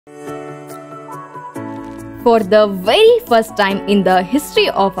For the very first time in the history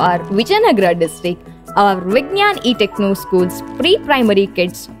of our Vijayanagara district, our Vignaan e-Techno school's pre-primary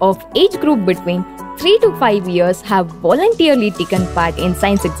kids of age group between 3 to 5 years have voluntarily taken part in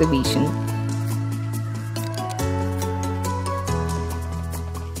science exhibition.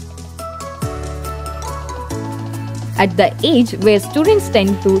 At the age where students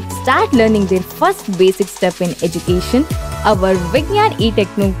tend to start learning their first basic step in education, our Vignaan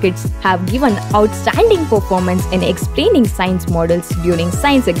e-Techno kids have given outstanding performance in explaining science models during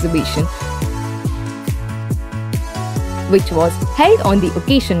science exhibition, which was held on the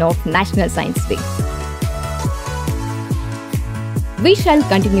occasion of National Science Day. We shall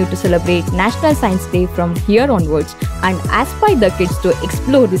continue to celebrate National Science Day from here onwards and aspire the kids to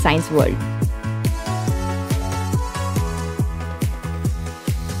explore the science world.